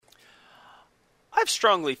I've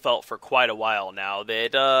strongly felt for quite a while now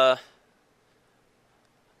that the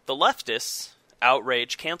leftists'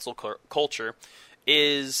 outrage cancel culture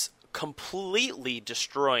is completely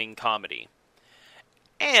destroying comedy.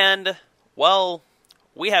 And, well,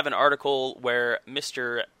 we have an article where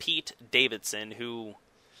Mr. Pete Davidson, who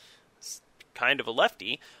is kind of a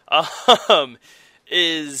lefty,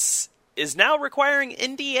 is now requiring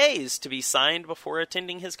NDAs to be signed before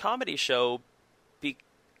attending his comedy show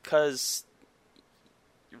because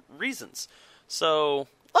reasons. So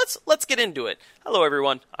let's get into it. Hello,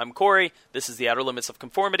 everyone. I'm Corey. This is the Outer Limits of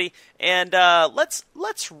Conformity, and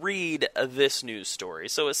let's read this news story.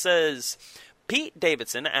 So it says, Pete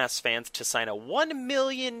Davidson asks fans to sign a $1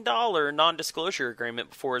 million non-disclosure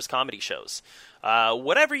agreement before his comedy shows.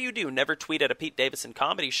 Whatever you do, never tweet at a Pete Davidson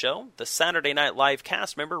comedy show. The Saturday Night Live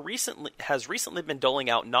cast member has recently been doling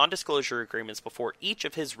out non-disclosure agreements before each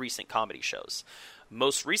of his recent comedy shows.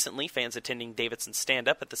 Most recently, fans attending Davidson's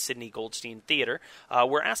stand-up at the Sidney Goldstein Theater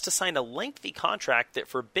were asked to sign a lengthy contract that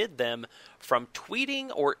forbid them from tweeting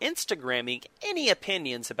or Instagramming any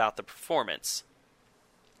opinions about the performance.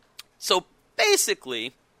 So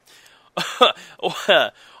basically,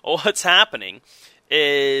 what's happening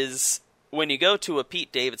is when you go to a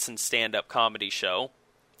Pete Davidson stand-up comedy show,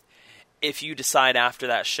 if you decide after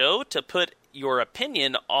that show to put your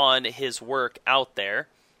opinion on his work out there,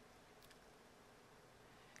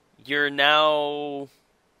 you're now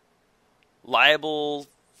liable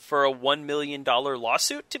for a $1 million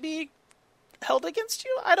lawsuit to be held against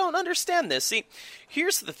you? I don't understand this. See,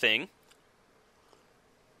 here's the thing.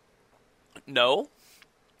 No.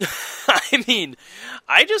 I mean,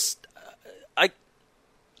 I've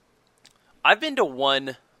been to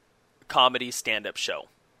one comedy stand-up show,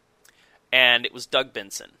 and it was Doug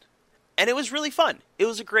Benson, and it was really fun. It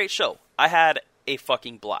was a great show. I had a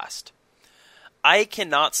fucking blast. I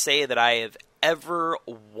cannot say that I have ever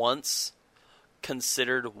once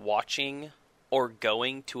considered watching or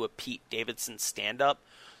going to a Pete Davidson stand-up,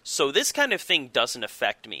 so this kind of thing doesn't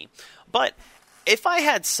affect me. But if I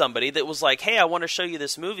had somebody that was like, hey, I want to show you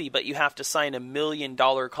this movie, but you have to sign $1 million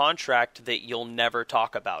contract that you'll never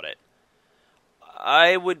talk about it,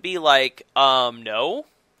 I would be like, no?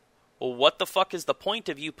 Well, what the fuck is the point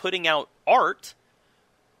of you putting out art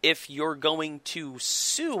if you're going to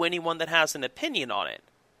sue anyone that has an opinion on it?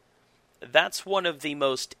 That's one of the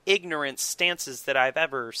most ignorant stances that I've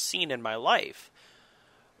ever seen in my life.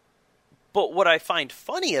 But what I find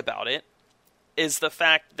funny about it is the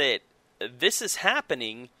fact that this is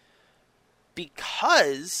happening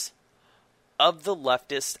because of the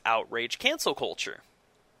leftist outrage cancel culture.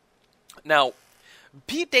 Now,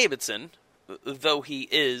 Pete Davidson, though he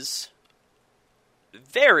is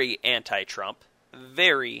very anti-Trump,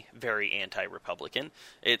 very, very anti-Republican,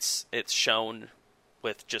 it's shown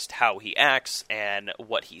with just how he acts and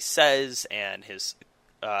what he says and his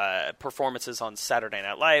performances on Saturday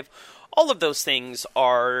Night Live. All of those things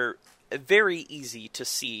are very easy to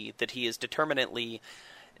see that he is determinately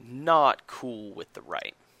not cool with the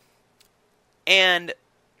right. And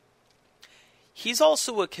he's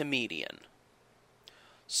also a comedian.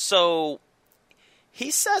 So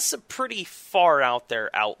he says some pretty far out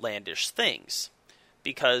there outlandish things.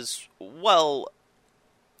 Because, well,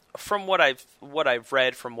 from what I've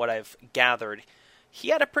read, from what I've gathered, he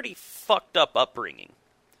had a pretty fucked up upbringing.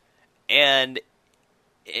 And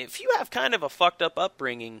if you have kind of a fucked up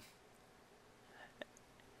upbringing,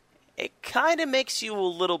 it kind of makes you a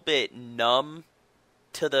little bit numb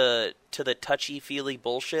to the touchy-feely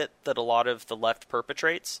bullshit that a lot of the left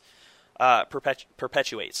perpetrates.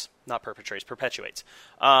 Perpetuates. Not perpetrates, perpetuates.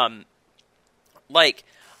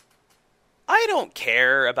 I don't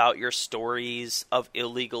care about your stories of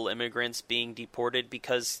illegal immigrants being deported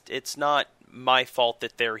because it's not my fault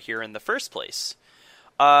that they're here in the first place.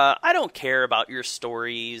 I don't care about your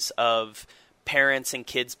stories of parents and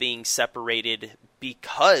kids being separated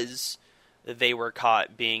because they were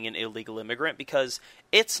caught being an illegal immigrant, because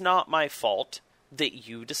it's not my fault that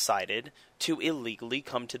you decided to illegally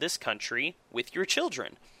come to this country with your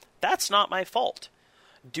children. That's not my fault.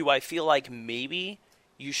 Do I feel like maybe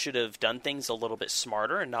you should have done things a little bit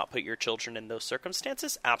smarter and not put your children in those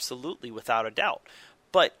circumstances? Absolutely, without a doubt.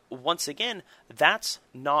 But once again, that's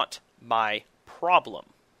not my problem.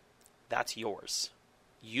 That's yours.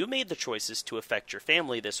 You made the choices to affect your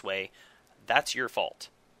family this way. That's your fault,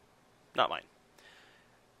 not mine.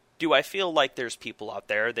 Do I feel like there's people out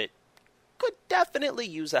there that could definitely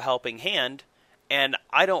use a helping hand, and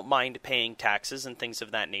I don't mind paying taxes and things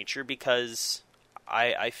of that nature because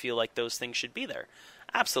I feel like those things should be there?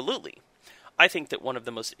 Absolutely. I think that one of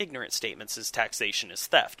the most ignorant statements is taxation is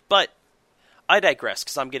theft, but I digress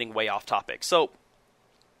because I'm getting way off topic. So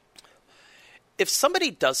If somebody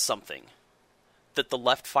does something that the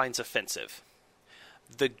left finds offensive,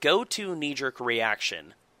 the go-to knee-jerk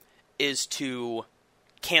reaction is to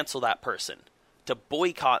cancel that person, to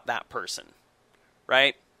boycott that person,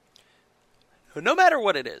 right? No matter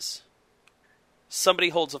what it is. Somebody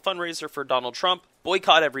holds a fundraiser for Donald Trump,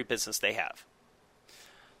 boycott every business they have.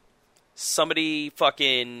 Somebody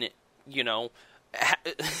fucking,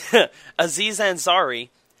 Aziz Ansari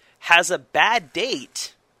has a bad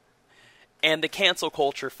date, and the cancel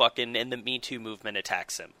culture fucking and the Me Too movement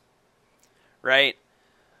attacks him. Right?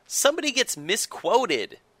 Somebody gets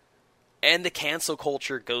misquoted, and the cancel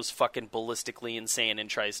culture goes fucking ballistically insane and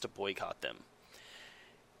tries to boycott them.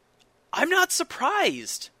 I'm not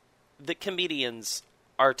surprised that comedians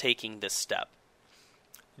are taking this step.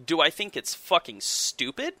 Do I think it's fucking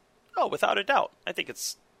stupid? Oh, without a doubt. I think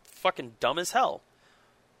it's fucking dumb as hell.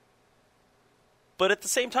 But at the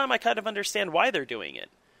same time, I kind of understand why they're doing it.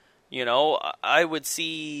 I would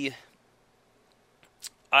see...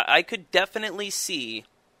 I could definitely see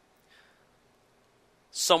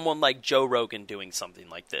someone like Joe Rogan doing something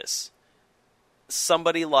like this.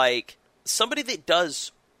 Somebody that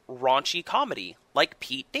does raunchy comedy, like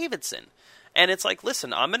Pete Davidson. And it's like,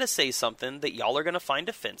 listen, I'm going to say something that y'all are going to find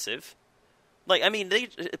offensive.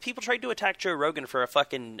 People tried to attack Joe Rogan for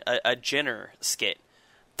a Jenner skit.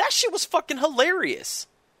 That shit was fucking hilarious.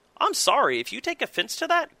 I'm sorry, if you take offense to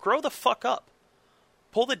that, grow the fuck up.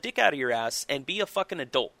 Pull the dick out of your ass and be a fucking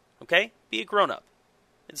adult, okay? Be a grown-up.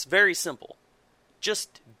 It's very simple.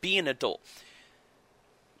 Just be an adult.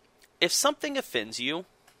 If something offends you,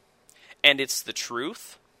 and it's the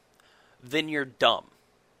truth, then you're dumb.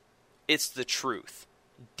 It's the truth.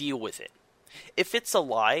 Deal with it. If it's a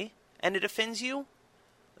lie, and it offends you,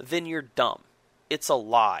 then you're dumb. It's a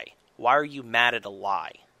lie. Why are you mad at a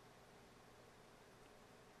lie?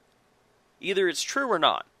 Either it's true or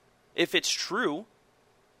not. If it's true,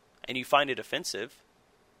 and you find it offensive,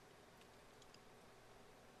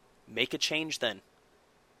 make a change then.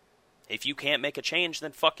 If you can't make a change,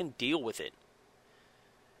 then fucking deal with it.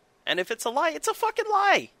 And if it's a lie, it's a fucking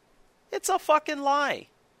lie. It's a fucking lie.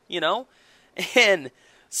 And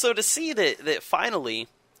so to see that finally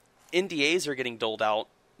NDAs are getting doled out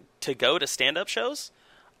to go to stand-up shows,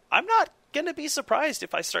 I'm not going to be surprised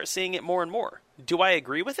if I start seeing it more and more. Do I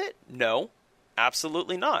agree with it? No,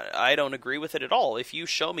 absolutely not. I don't agree with it at all. If you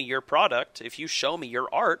show me your product, if you show me your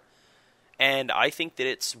art, and I think that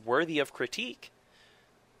it's worthy of critique,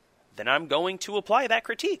 then I'm going to apply that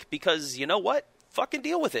critique, because you know what? Fucking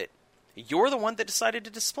deal with it. You're the one that decided to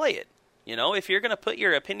display it. If you're going to put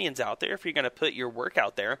your opinions out there, if you're going to put your work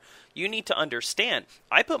out there, you need to understand.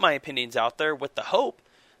 I put my opinions out there with the hope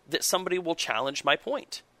that somebody will challenge my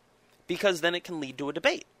point, because then it can lead to a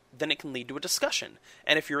debate. Then it can lead to a discussion.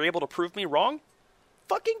 And if you're able to prove me wrong,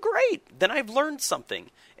 fucking great. Then I've learned something.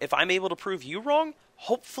 If I'm able to prove you wrong,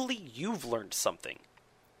 hopefully you've learned something.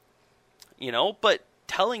 But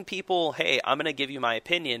telling people, hey, I'm going to give you my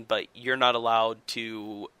opinion, but you're not allowed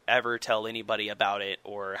to ever tell anybody about it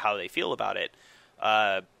or how they feel about it,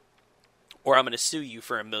 or I'm going to sue you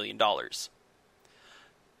for $1 million.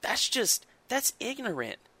 That's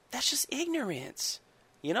ignorant. That's just ignorance.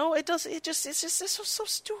 It's just so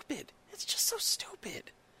stupid. It's just so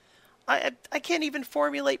stupid. I can't even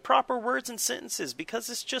formulate proper words and sentences because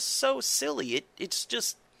it's just so silly. It's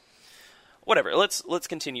just... Whatever. Let's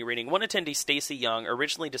continue reading. One attendee, Stacy Young,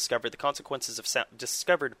 originally discovered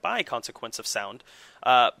by Consequence of Sound,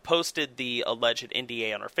 posted the alleged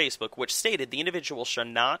NDA on her Facebook, which stated the individual shall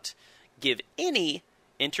not give any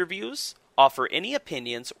interviews, offer any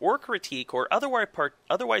opinions or critique, or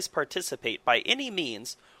otherwise participate by any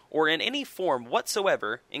means or in any form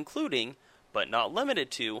whatsoever, including, but not limited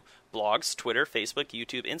to, blogs, Twitter, Facebook,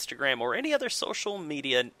 YouTube, Instagram, or any other social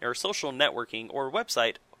media or social networking or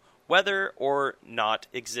website, whether or not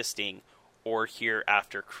existing or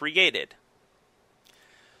hereafter created.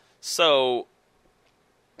 So,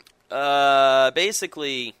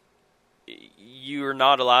 basically, you're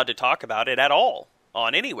not allowed to talk about it at all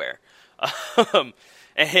on anywhere.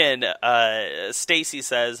 And Stacy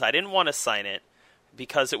says, I didn't want to sign it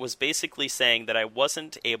because it was basically saying that I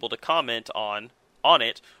wasn't able to comment on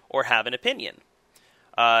it or have an opinion.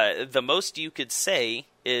 The most you could say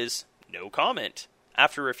is no comment.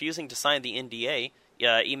 After refusing to sign the NDA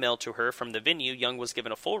emailed to her from the venue, Young was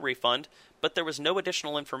given a full refund, but there was no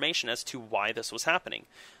additional information as to why this was happening.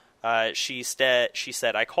 She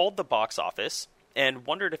said, I called the box office and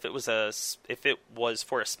wondered if it was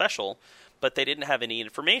for a special, but they didn't have any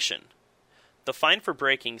information. The fine for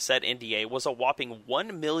breaking said NDA was a whopping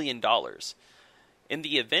 $1 million. In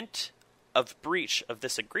the event of breach of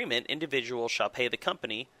this agreement, individuals shall pay the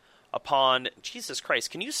company upon... Jesus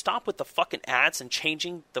Christ, can you stop with the fucking ads and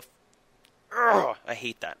changing the... Ugh, I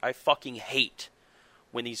hate that. I fucking hate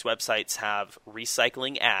when these websites have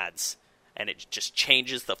recycling ads and it just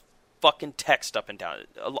changes the fucking text up and down.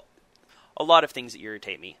 A lot of things that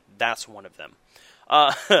irritate me. That's one of them.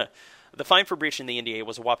 The fine for breaching the NDA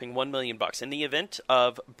was a whopping $1 million. In the event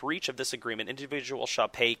of breach of this agreement, individuals shall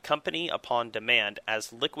pay company upon demand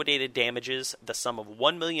as liquidated damages the sum of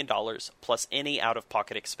 $1 million plus any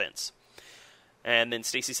out-of-pocket expense. And then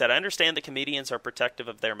Stacy said, I understand that comedians are protective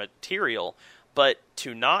of their material, but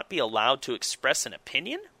to not be allowed to express an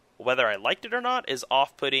opinion, whether I liked it or not, is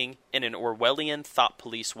off-putting in an Orwellian thought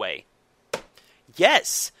police way.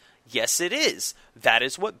 Yes! Yes, it is. That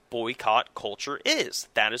is what boycott culture is.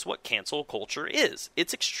 That is what cancel culture is.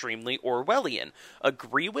 It's extremely Orwellian.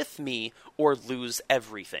 Agree with me or lose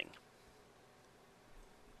everything.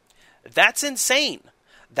 That's insane.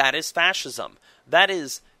 That is fascism. That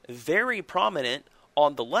is very prominent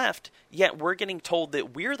on the left, yet we're getting told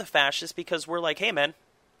that we're the fascists because we're like, hey man,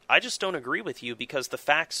 I just don't agree with you because the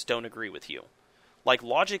facts don't agree with you. Like,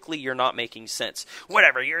 logically, you're not making sense.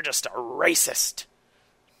 Whatever, you're just a racist.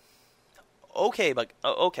 Okay, but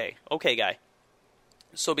okay, guy.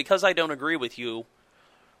 So because I don't agree with you,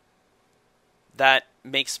 that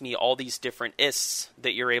makes me all these different ists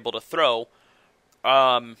that you're able to throw.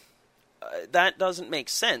 That doesn't make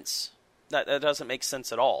sense. That doesn't make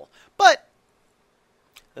sense at all. But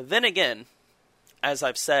then again, as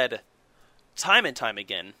I've said time and time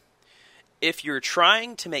again, if you're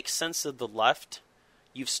trying to make sense of the left,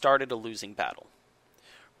 you've started a losing battle.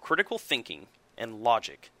 Critical thinking and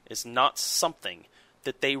logic is not something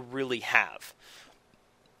that they really have.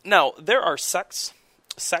 Now, there are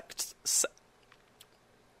sectors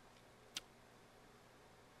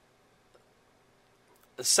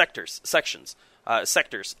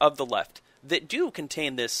of the left that do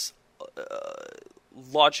contain this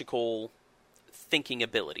logical thinking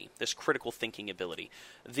ability, this critical thinking ability,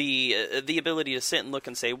 the ability to sit and look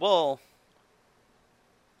and say, well,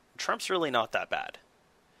 Trump's really not that bad.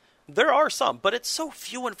 There are some, but it's so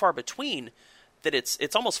few and far between that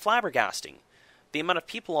it's almost flabbergasting. The amount of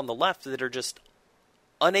people on the left that are just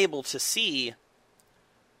unable to see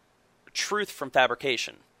truth from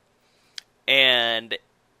fabrication. And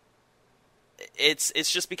it's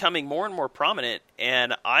just becoming more and more prominent,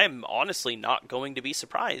 and I'm honestly not going to be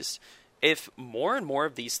surprised if more and more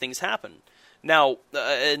of these things happen. Now,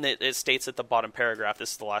 and it states at the bottom paragraph,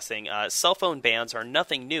 this is the last thing, cell phone bans are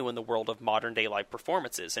nothing new in the world of modern-day live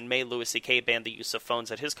performances. In May, Louis C.K. banned the use of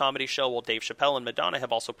phones at his comedy show, while Dave Chappelle and Madonna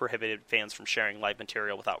have also prohibited fans from sharing live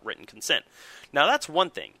material without written consent. Now, that's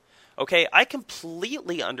one thing. Okay, I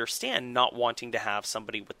completely understand not wanting to have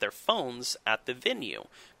somebody with their phones at the venue,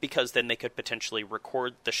 because then they could potentially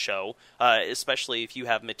record the show, especially if you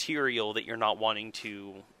have material that you're not wanting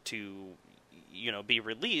to be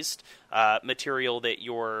released, material that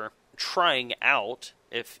you're trying out,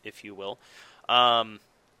 if you will.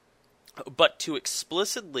 But to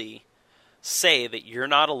explicitly say that you're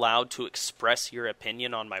not allowed to express your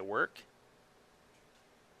opinion on my work,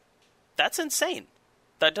 that's insane.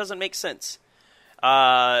 That doesn't make sense.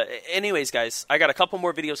 Anyways, guys, I got a couple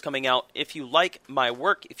more videos coming out. If you like my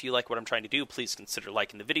work, if you like what I'm trying to do, please consider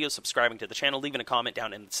liking the video, subscribing to the channel, leaving a comment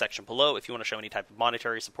down in the section below. If you want to show any type of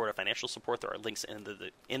monetary support or financial support, there are links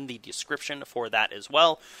in the description for that as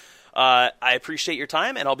well. I appreciate your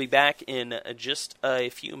time, and I'll be back in just a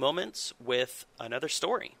few moments with another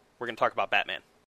story. We're going to talk about Batman.